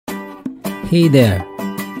Hey there,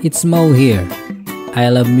 it's Mo here.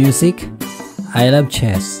 I love music, I love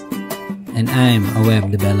chess, and I'm a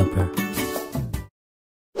web developer.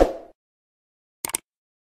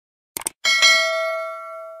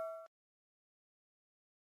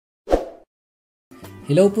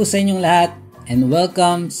 Hello po sa inyong lahat and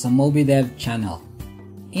welcome sa MoViDev channel.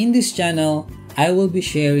 In this channel, I will be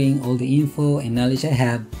sharing all the info and knowledge I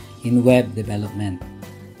have in web development.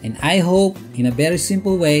 And I hope in a very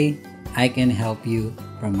simple way, I can help you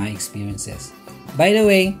from my experiences. By the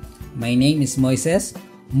way, my name is Moises,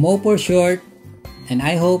 Mo for short, and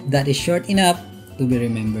I hope that is short enough to be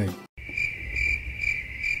remembered.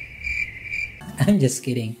 I'm just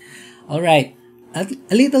kidding. Alright, a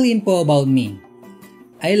little info about me.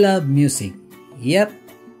 I love music. Yep,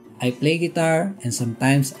 I play guitar and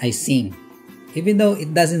sometimes I sing. Even though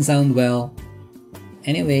it doesn't sound well.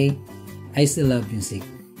 Anyway, I still love music.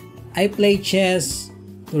 I play chess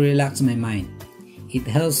to relax my mind. It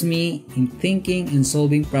helps me in thinking and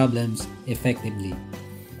solving problems effectively.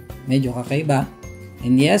 Medyo kakaiba.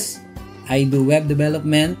 And yes, I do web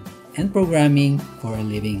development and programming for a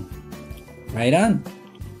living. Right on!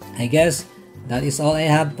 I guess that is all I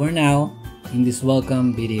have for now in this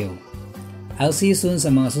welcome video. I'll see you soon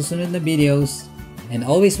sa mga susunod na videos, and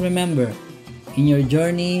always remember, in your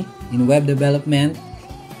journey in web development,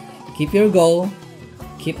 keep your goal,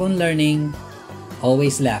 keep on learning,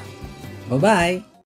 always laugh. Bye-bye!